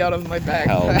hoodie out of my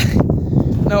backpack.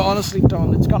 No, honestly,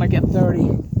 don't. It's gonna get dirty.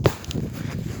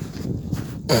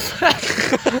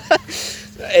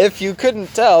 If you couldn't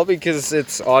tell, because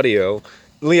it's audio,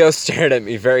 Leo stared at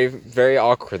me very, very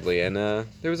awkwardly, and there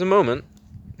was a moment.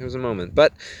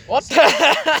 But What?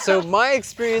 so my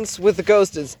experience with the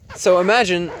ghost is, so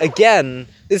imagine again,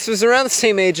 this was around the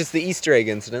same age as the Easter egg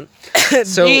incident.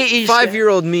 So The Easter-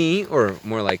 5-year-old me, or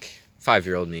more like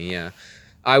 5-year-old me, yeah.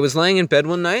 I was laying in bed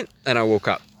one night and I woke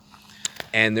up,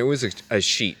 and there was a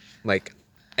sheet. Like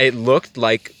it looked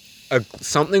like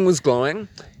something was glowing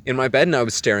in my bed, and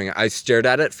I stared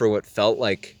at it for what felt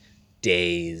like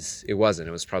days. It wasn't.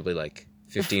 It was probably like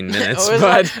 15 minutes,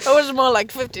 it was more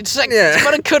like 15 seconds, Yeah.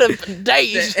 but it could have been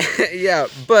days. yeah,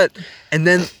 but and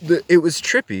then it was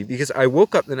trippy because I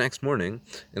woke up the next morning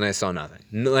and I saw nothing.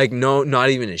 Not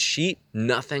even a sheet.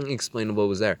 Nothing explainable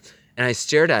was there. And I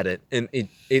stared at it, and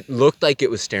it looked like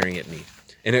it was staring at me.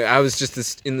 And I was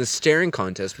just in the staring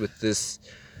contest with this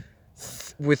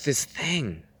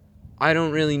thing. I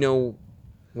don't really know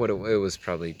what it was.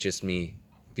 Probably just me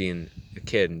being a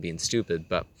kid and being stupid.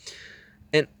 But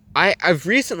and I've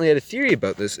recently had a theory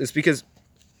about this. Is because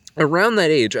around that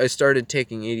age I started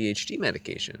taking ADHD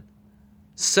medication.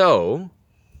 So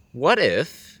what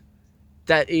if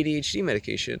that ADHD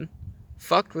medication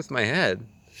fucked with my head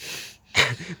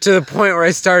to the point where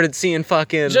I started seeing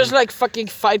fucking... Just like fucking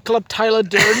Fight Club Tyler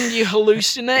Durden, you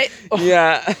hallucinate. Oh,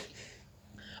 Yeah.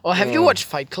 oh have you watched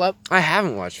Fight Club? I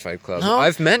haven't watched Fight Club. No?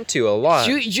 I've meant to a lot.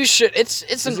 You should. It's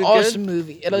an it awesome good?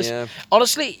 movie. It is. Yeah.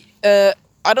 Honestly,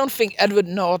 I don't think Edward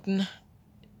Norton,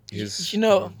 He's-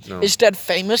 no. is that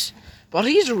famous, but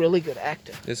he's a really good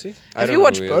actor. Is he? I Have don't you know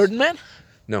watched who he is. Birdman?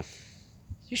 No.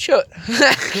 You should.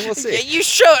 We'll see. Yeah, you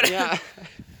should. Yeah.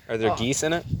 Are there geese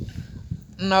in it?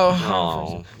 No.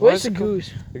 Oh. Where's Why the is it called-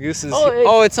 goose? The goose is...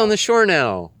 Oh, it's on the shore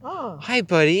now. Oh, Hi,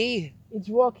 buddy. it's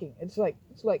walking. It's like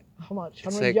how much? It's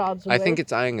 100 like, yards away. I think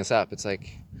it's eyeing us up. It's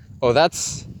like... Oh,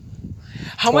 that's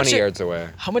how 20 much? yards away.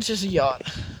 How much is a yard?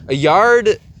 A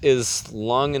yard is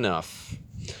long enough.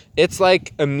 It's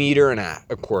like a meter and a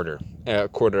quarter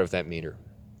of that meter.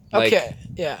 Like, Okay.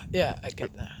 Yeah, I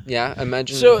get that. Yeah,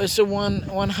 imagine So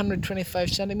 125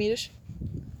 centimeters.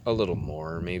 a little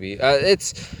more, maybe.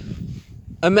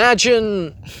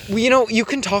 Imagine, you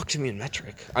can talk to me in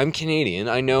metric. I'm Canadian.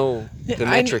 I know the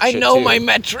metric I shit know too. my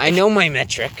metric. I know my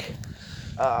metric.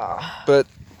 But,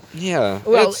 yeah.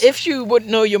 Well, it's- if you would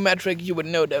know your metric, you would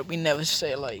know that we never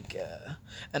say like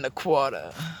and a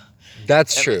quarter.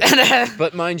 That's true.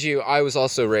 But mind you, I was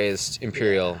also raised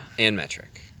imperial and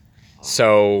metric.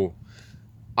 So,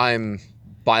 I'm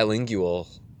bilingual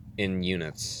in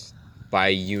units.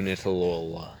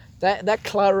 Biunital. That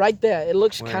cloud right there, it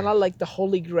looks Where? kind of like the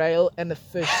Holy Grail and the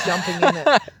fish jumping in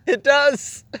it. It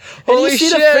does. And Holy you see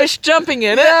shit. the fish jumping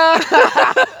in it.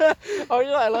 Oh,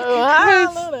 you're like,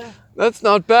 ah, That's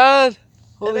not bad.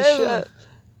 Holy It isn't. shit.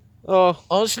 Oh,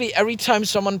 honestly, every time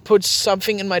someone puts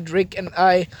something in my drink and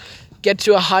I get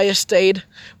to a higher state,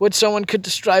 what someone could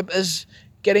describe as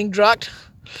getting drugged,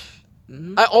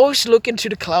 I always look into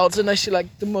the clouds and I see like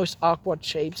the most awkward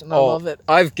shapes, and I love it.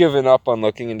 I've given up on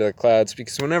looking into the clouds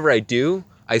because whenever I do,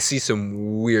 I see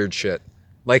some weird shit.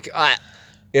 Like,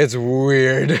 it's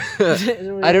weird.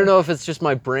 I don't know if it's just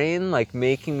my brain like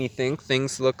making me think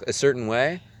things look a certain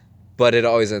way, but it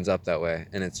always ends up that way,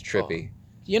 and it's trippy.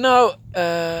 You know,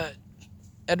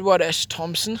 Edward S.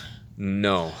 Thompson,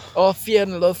 No. or Fear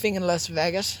and Loathing in Las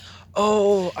Vegas.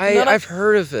 Oh, No, no. I've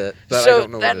heard of it, but So I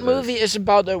don't know that what it movie is. is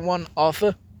about that one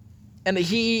author, and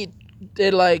he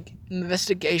did like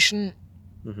investigation.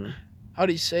 Mhm. How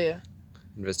do you say it?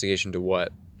 Investigation to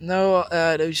what? No,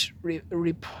 those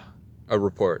A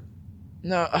report.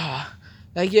 no,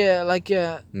 like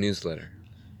Newsletter.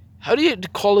 how do you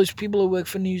call those people who work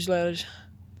for newsletters?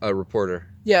 A reporter.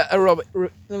 Yeah,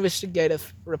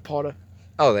 investigative reporter.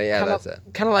 Oh, yeah, Kinda- that's it.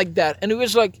 Kind of like that, and he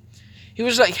was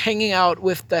like hanging out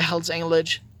with the Hell's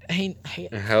Angels.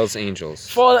 Hell's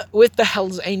Angels. With the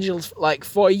Hell's Angels like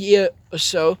for a year or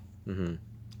so, Mm-hmm.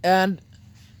 and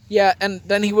yeah, and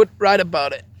then he would write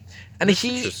about it, and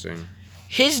Interesting.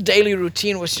 his daily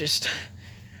routine was just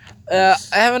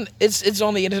it's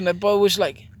on the internet, but it was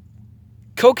like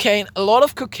cocaine, a lot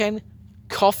of cocaine,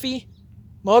 coffee,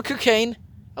 more cocaine,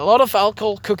 a lot of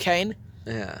alcohol, cocaine,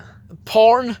 Yeah.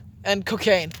 porn, and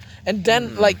cocaine. And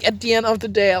then like at the end of the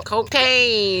day,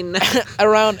 Cocaine.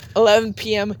 around 11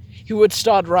 p.m. he would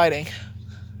start writing.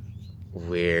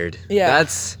 Weird. Yeah.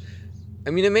 I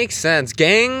mean, it makes sense.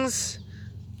 Gangs?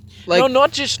 Like, No,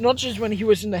 not just when he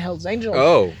was in the Hell's Angels.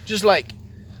 oh, Just like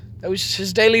that was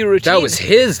his daily routine. that was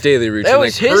his daily routine. That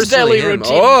was like, his personally daily him.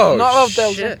 routine. Oh, not of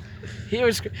the shit. He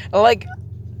was like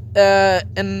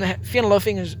and Fear and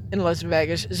Loathing is in Las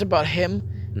Vegas is about him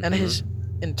and his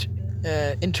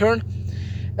intern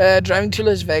driving to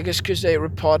Las Vegas because they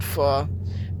report for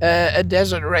a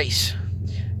desert race,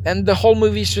 and the whole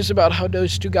movie is just about how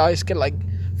those two guys get like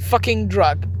fucking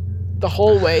drugged the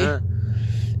whole way,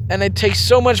 and they take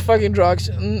so much fucking drugs,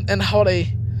 and how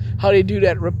they do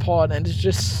that report, and it's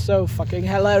just so fucking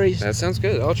hilarious. That sounds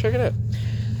good. I'll check it out.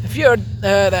 Have you heard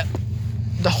that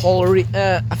the whole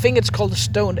I think it's called the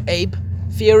stoned ape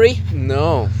theory?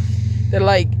 No. That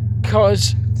like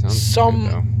cause Sounds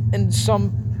good, though.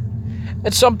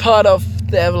 at some part of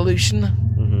the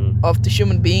evolution of the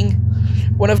human being,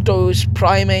 one of those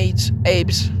primates,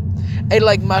 apes, ate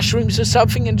like mushrooms or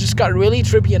something and just got really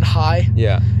trippy and high,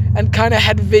 Yeah. and kind of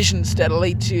had visions that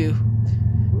lead to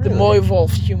the more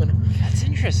evolved human. That's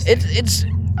interesting. It's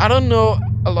I don't know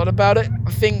a lot about it.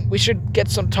 I think we should get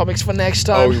some topics for next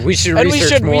time. Oh, we should and research we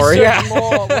should more. research Yeah.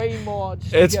 more, way more.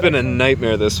 just to It's get been it a from-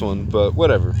 nightmare, this one, but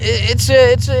whatever. It's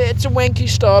a wanky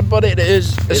start, but it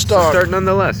is a start.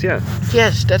 nonetheless, yeah.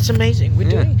 Yes, that's amazing. We're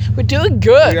Yeah. doing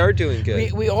good. We are doing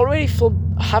good. We already filled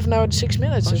half an hour and 6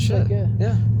 minutes. Oh, It's shit. like,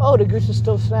 Yeah. oh, the goose is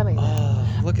still standing. Oh,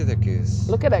 look at that goose.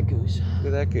 Look at that goose.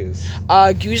 Look at that goose.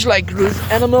 Goose like group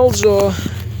animals or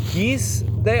Geese,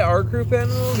 they are group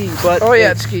animals, geese? but Oh they,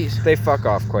 yeah, it's geese. they fuck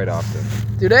off quite often.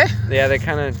 Do they? Yeah, they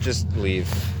kind of just leave.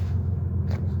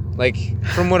 Like,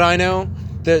 from what I know,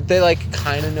 they like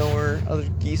kind of know where other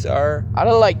geese are. I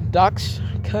don't like ducks,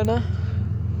 kinda.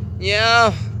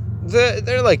 Yeah,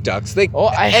 they're like ducks. They Oh,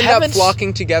 I end up haven't s-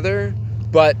 flocking together,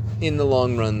 but in the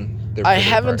long run, they're I pretty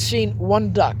haven't apart. seen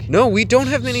one duck No, we don't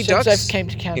have many since ducks I've came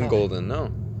to Canada. in Golden.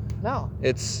 No, No,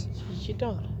 it's you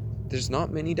don't. there's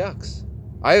not many ducks.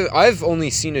 I've only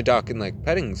seen a duck in like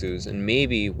petting zoos, and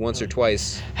maybe once or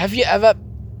twice. Have you ever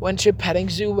went to a petting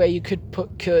zoo where you could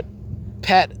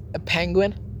pet a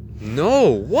penguin? No,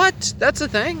 what? That's a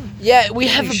thing. Yeah, we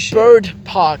have Holy a shit. bird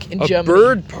park in A Germany.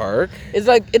 bird park.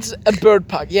 It's a bird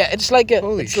park. Yeah, it's like a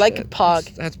Holy like a shit, park.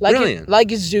 that's like brilliant.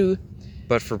 like a zoo,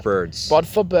 But for birds. but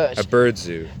for birds. A bird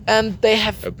zoo. And they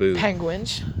have A boo.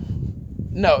 penguins.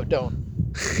 No, don't.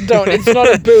 Don't. It's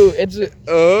not a boo. It's a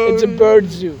Oh. bird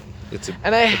zoo. It's a.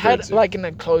 And I a had bird zoo. like an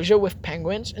enclosure with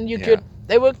penguins, and Yeah.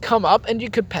 they would come up and you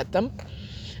could pet them.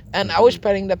 And I was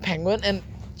petting the penguin, and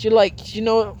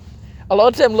a lot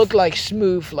of them look like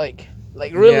smooth, like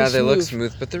really Yeah, smooth. they look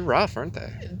smooth, but they're rough, aren't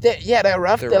they? They're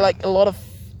rough. They're They're rough. like a lot of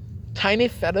tiny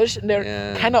feathers, and they're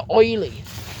Yeah. kind of oily.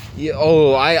 Yeah.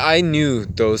 Oh, I knew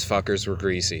those fuckers were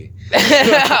greasy.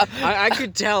 I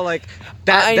could tell, like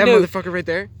that I knew. motherfucker right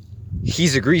there.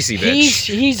 He's a greasy bitch.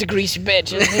 He's a greasy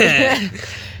bitch.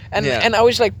 And Yeah. and I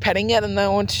was like petting it, and I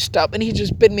wanted to stop, and he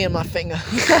just bit me on my finger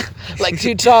like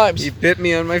 2 times. He bit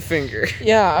me on my finger.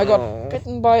 Yeah, I got Aw.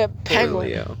 bitten by a Poor penguin.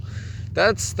 Leo.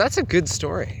 That's a good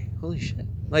story. Holy shit.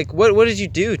 Like, what did you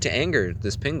do to anger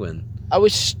this penguin?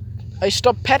 I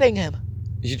stopped petting him.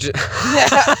 You just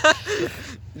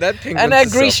that penguin. And that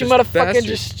greasy motherfucker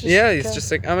just yeah, he's kinda-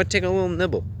 just like, I'm gonna take a little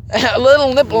nibble. A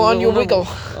little nipple on your Little wiggle.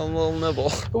 nibble. A little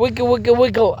nibble. Wiggle, wiggle,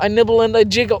 wiggle. I nibble and I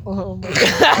jiggle. Oh my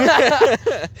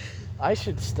god. I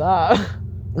should stop.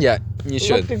 Yeah, you Look,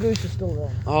 should. the goose is still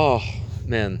there. Oh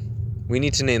man, we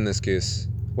need to name this goose.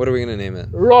 What are we gonna name it?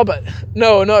 Robert.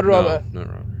 No, not Robert. No, not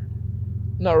Robert.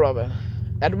 Not Robert.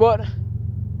 Edward.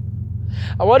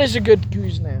 What is a good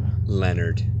goose name?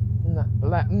 Leonard.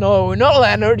 No, not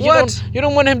Leonard. What? You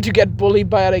don't want him to get bullied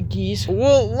by other geese.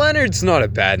 Well, Leonard's not a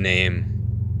bad name.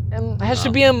 And it has to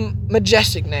No. be a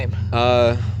majestic name.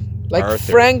 Like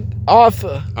Arthur. Frank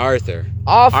Arthur. Arthur.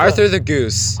 Arthur. Arthur the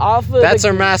goose. Arthur That's the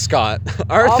our goose. mascot.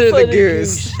 Arthur the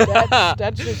goose.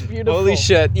 That's just beautiful. Holy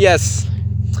shit! Yes.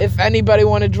 If anybody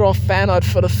want to draw fan art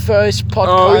for the first podcast.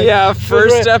 Oh yeah,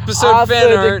 first episode Arthur fan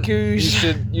the art. goose.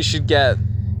 You should get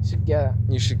Yeah. that.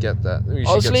 You should get Honestly,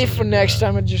 someone for to do next that.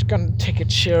 time, I'm just gonna take a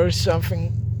chair or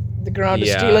something. The ground is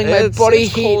Yeah, stealing my it's, body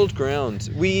it's heat. cold ground.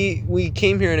 We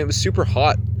came here and it was super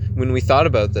hot when we thought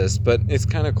about this, but it's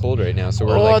kind of cold right now, so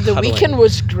we're like the huddling. weekend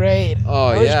was great.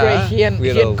 Oh It was yeah. great. He We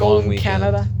had had a long Golden weekend.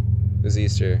 Canada. It was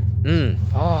Easter.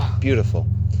 Oh, Beautiful.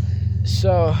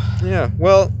 so Yeah.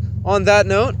 Well, on that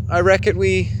note, I reckon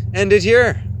we end it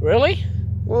here. really?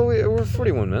 Well, we're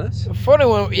 41 minutes.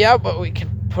 41. Yeah, but we can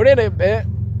put it a bit.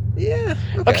 Yeah.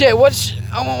 Okay, I want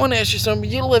to ask you something.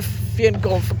 You lived here in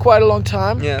Gold for quite a long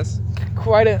time. Yes.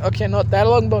 Okay, not that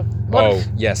long, but Oh,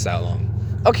 yes, that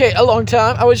long. okay, a long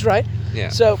time. I was right. Yeah.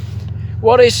 So,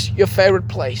 what is your favorite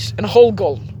place in whole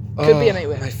Golden? Could be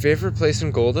anywhere. My favorite place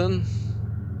in Golden?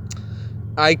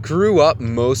 I grew up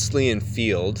mostly in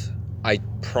Field. I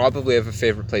probably have a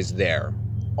favorite place there.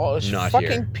 Oh, there's Not fucking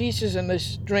here. pieces in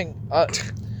this drink.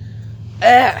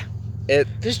 It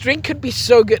This drink could be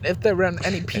so good if there weren't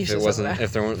any if pieces. it wasn't of that.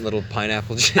 if there weren't little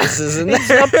pineapple juices in It's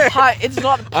there. not pie. It's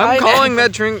not I'm pineapple. calling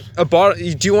that drink a bottle.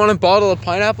 Do you want a bottle of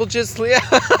pineapple juice, Leah?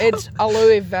 It's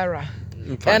aloe vera.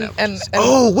 Pineapple and- juice. and-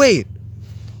 Oh wait,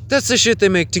 that's the shit they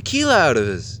make tequila out of.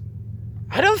 Is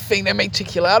I don't think they make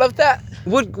tequila out of that.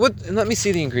 what? Let me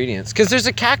see the ingredients, because there's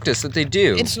a cactus that they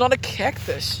do. It's not a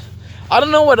cactus. I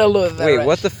don't know what aloe vera Wait, is.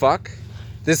 what the fuck?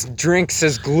 This drink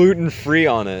says gluten-free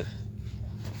on it.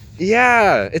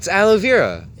 Yeah, it's aloe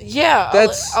vera. Yeah,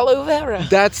 That's- aloe vera.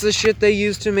 That's the shit they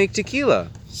use to make tequila.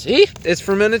 See? It's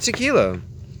fermented tequila.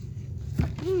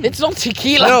 It's not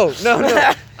tequila.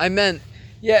 No. I meant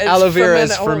Yeah, it's aloe vera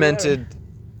is aloe vera. fermented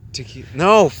tequila.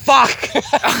 No, fuck.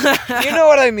 You know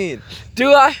what I mean.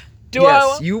 Do I? Do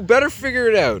Yes, I? you better figure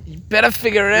it out. You better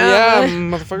figure it Yeah, out.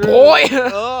 motherfucker. Boy.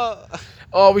 Oh.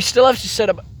 Oh, we still have to set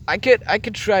up. I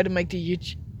could try to make the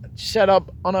YouTube set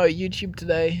up on our YouTube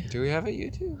today. Do we have a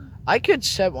YouTube? I could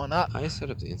set one up. I set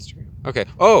up the Instagram. Okay.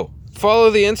 Oh, follow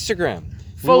the Instagram.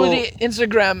 Follow We'll- the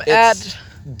Instagram it's-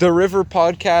 at The River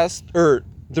Podcast, or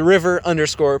The River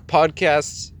 _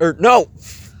 podcasts, or no.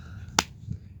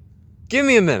 Give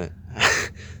me a minute.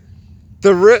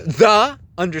 The _ River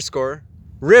 _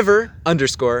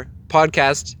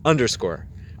 podcast _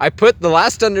 I put the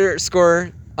last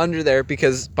underscore under there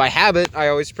because by habit I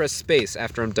always press space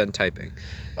after I'm done typing.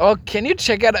 Oh, can you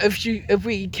check out if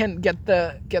we can get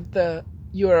the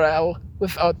URL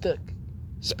without the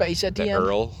space at the, The end?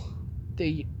 Earl.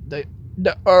 The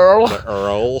Earl. The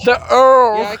Earl. The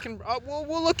Earl. Yeah, I can.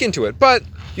 We'll look into it, but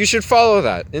you should follow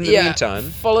that in the meantime.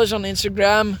 Follow us on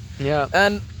Instagram, Yeah.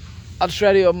 and I'll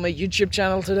try to open my YouTube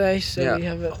channel today, so Yeah. we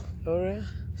have it already.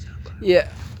 Yeah.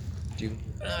 Do you-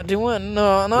 Do I?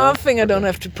 No, I think I don't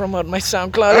have to promote my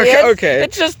SoundCloud Okay, yet. okay.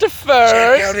 It's just the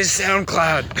first. his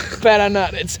SoundCloud. Better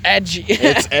not. It's edgy.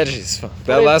 It's edgy as fuck.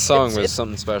 That But last song it's- was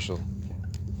something special.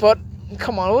 But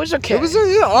come on, it was okay. It was.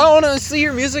 Yeah, honestly,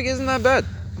 your music isn't that bad.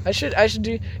 I should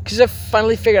do, because I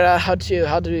finally figured out how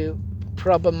to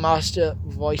proper master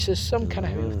voices, so I'm kind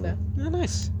of happy with that. Yeah,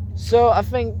 nice. So I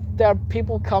think there are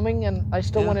people coming, and I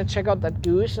still Yeah. want to check out that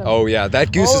goose. And, Oh yeah,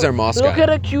 that goose is our moss guy. Look at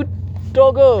a cute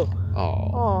doggo. Oh.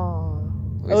 Oh.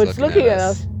 He's Oh, it's looking at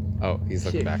us. Oh, he's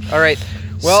looking Shit. back. All right.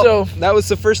 Well, So- that was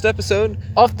the first episode.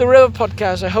 Off the River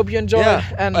podcast. I hope you enjoyed. Yeah.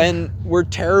 And And we're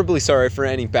terribly sorry for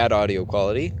any bad audio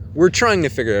quality. We're trying to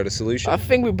figure out a solution. I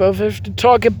think we both have to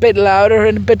talk a bit louder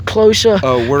and a bit closer.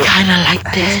 Oh, we're Kind of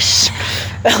like this.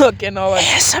 Okay, no, like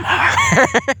ASMR.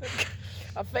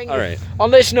 I think. all right. On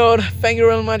this note, thank you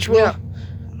very much, Will. Yeah.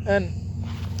 And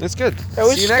That's good. that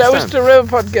was See you next that was time. the River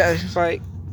podcast. Bye.